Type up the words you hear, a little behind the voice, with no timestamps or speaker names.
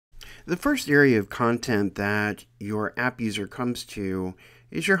The first area of content that your app user comes to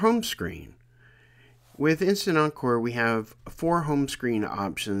is your home screen. With Instant Encore, we have 4 home screen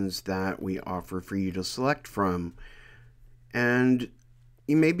options that we offer for you to select from. And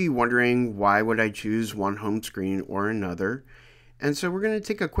you may be wondering, why would I choose one home screen or another? And so we're going to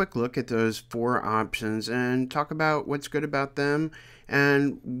take a quick look at those 4 options and talk about what's good about them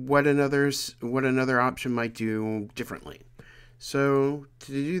and what another option might do differently. So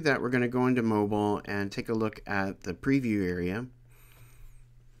to do that, we're going to go into mobile and take a look at the preview area.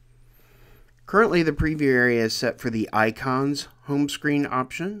 Currently, the preview area is set for the icons home screen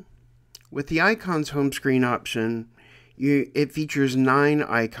option. With the icons home screen option, it features 9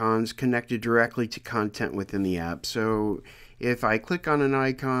 icons connected directly to content within the app. So if I click on an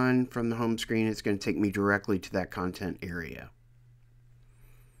icon from the home screen, it's going to take me directly to that content area.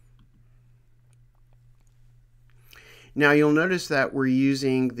 Now you'll notice that we're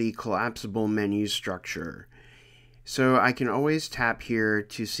using the collapsible menu structure. So I can always tap here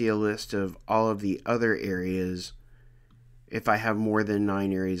to see a list of all of the other areas if I have more than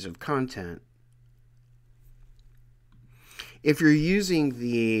 9 areas of content. If you're using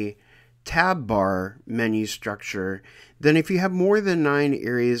the tab bar menu structure, then if you have more than 9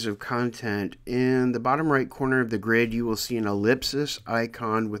 areas of content, in the bottom right corner of the grid you will see an ellipsis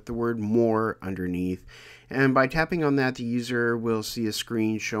icon with the word More underneath. And by tapping on that, the user will see a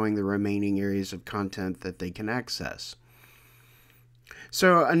screen showing the remaining areas of content that they can access.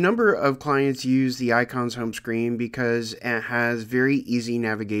 So a number of clients use the icons home screen because it has very easy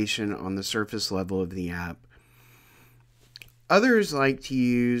navigation on the surface level of the app. Others like to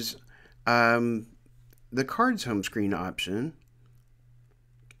use the cards home screen option.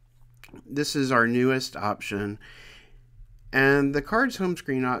 This is our newest option. And the cards home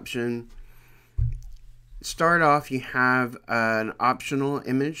screen option, start off, you have an optional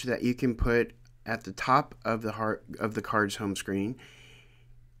image that you can put at the top of the cards home screen,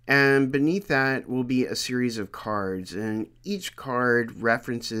 and beneath that will be a series of cards, and each card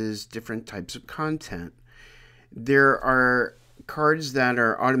references different types of content. There are cards that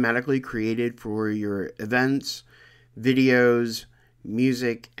are automatically created for your events, videos,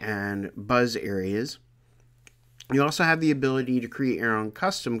 music, and buzz areas. You also have the ability to create your own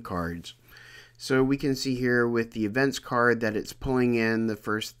custom cards. So we can see here with the events card that it's pulling in the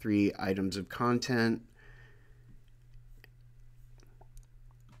first 3 items of content.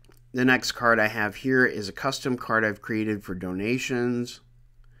 The next card I have here is a custom card I've created for donations.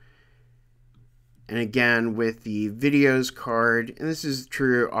 And again, with the videos card, and this is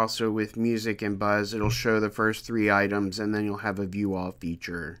true also with music and buzz, it'll show the first 3 items and then you'll have a view all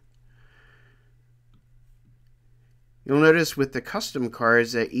feature. You'll notice with the custom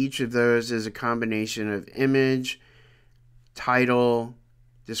cards that each of those is a combination of image, title,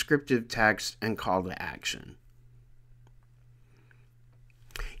 descriptive text, and call to action.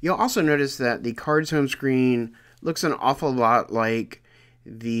 You'll also notice that the cards home screen looks an awful lot like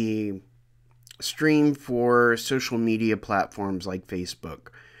the stream for social media platforms like Facebook.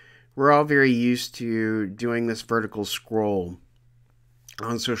 We're all very used to doing this vertical scroll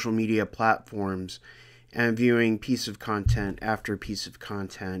on social media platforms and viewing piece of content after piece of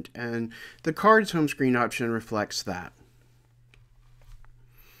content, and the cards home screen option reflects that.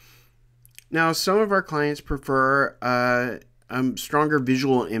 Now, some of our clients prefer a stronger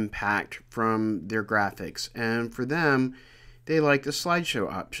visual impact from their graphics, and for them, they like the slideshow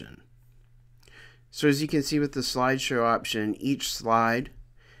option. So as you can see with the slideshow option, each slide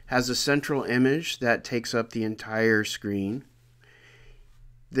has a central image that takes up the entire screen.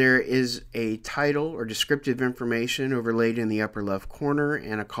 There is a title or descriptive information overlaid in the upper left corner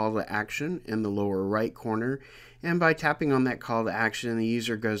and a call to action in the lower right corner. And by tapping on that call to action, the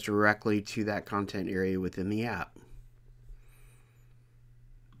user goes directly to that content area within the app.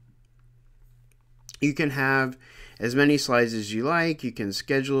 You can have as many slides as you like. You can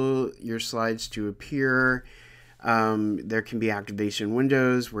schedule your slides to appear. There can be activation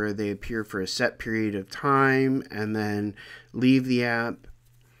windows where they appear for a set period of time and then leave the app.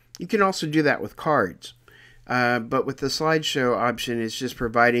 You can also do that with cards, but with the slideshow option, it's just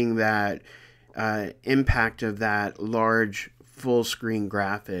providing that impact of that large full screen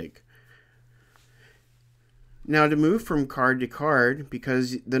graphic. Now to move from card to card,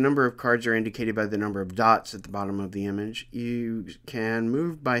 because the number of cards are indicated by the number of dots at the bottom of the image, you can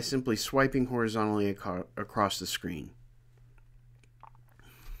move by simply swiping horizontally across the screen.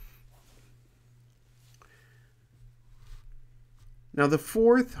 Now the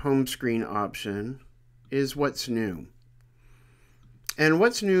 4th home screen option is what's new. And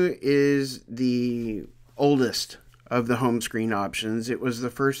what's new is the oldest of the home screen options. It was the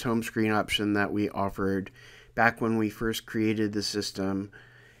first home screen option that we offered back when we first created the system.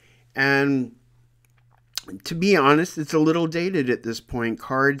 And to be honest, it's a little dated at this point.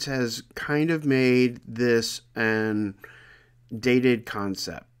 Cards has kind of made this an dated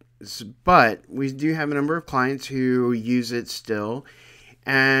concept. But we do have a number of clients who use it still.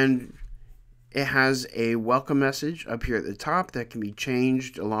 And it has a welcome message up here at the top that can be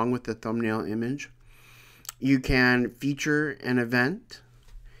changed along with the thumbnail image. You can feature an event.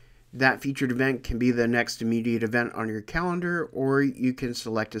 That featured event can be the next immediate event on your calendar, or you can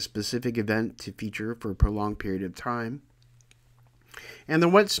select a specific event to feature for a prolonged period of time. And the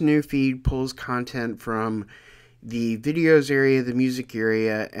What's New feed pulls content from the videos area, the music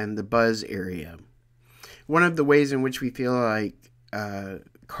area, and the buzz area. One of the ways in which we feel like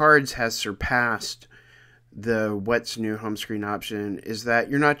Cards has surpassed the What's New home screen option is that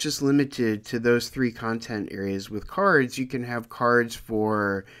you're not just limited to those 3 content areas. With Cards, you can have cards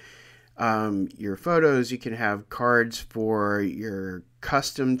for your photos, you can have cards for your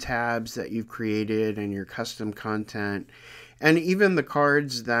custom tabs that you've created and your custom content, and even the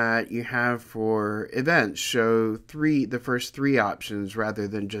cards that you have for events show the first 3 options rather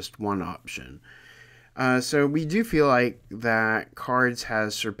than just 1 option. So we do feel like that Cards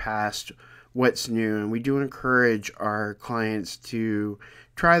has surpassed What's New, and we do encourage our clients to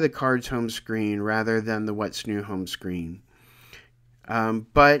try the Cards home screen rather than the What's New home screen.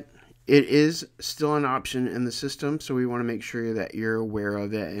 But it is still an option in the system, so we want to make sure that you're aware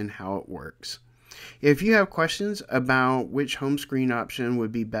of it and how it works. If you have questions about which home screen option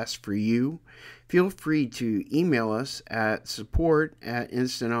would be best for you, feel free to email us at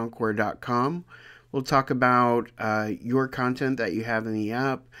support@instantencore.com. We'll talk about your content that you have in the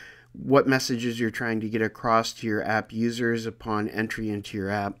app, what messages you're trying to get across to your app users upon entry into your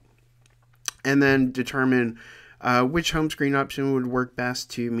app, and then determine which home screen option would work best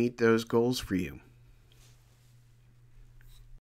to meet those goals for you.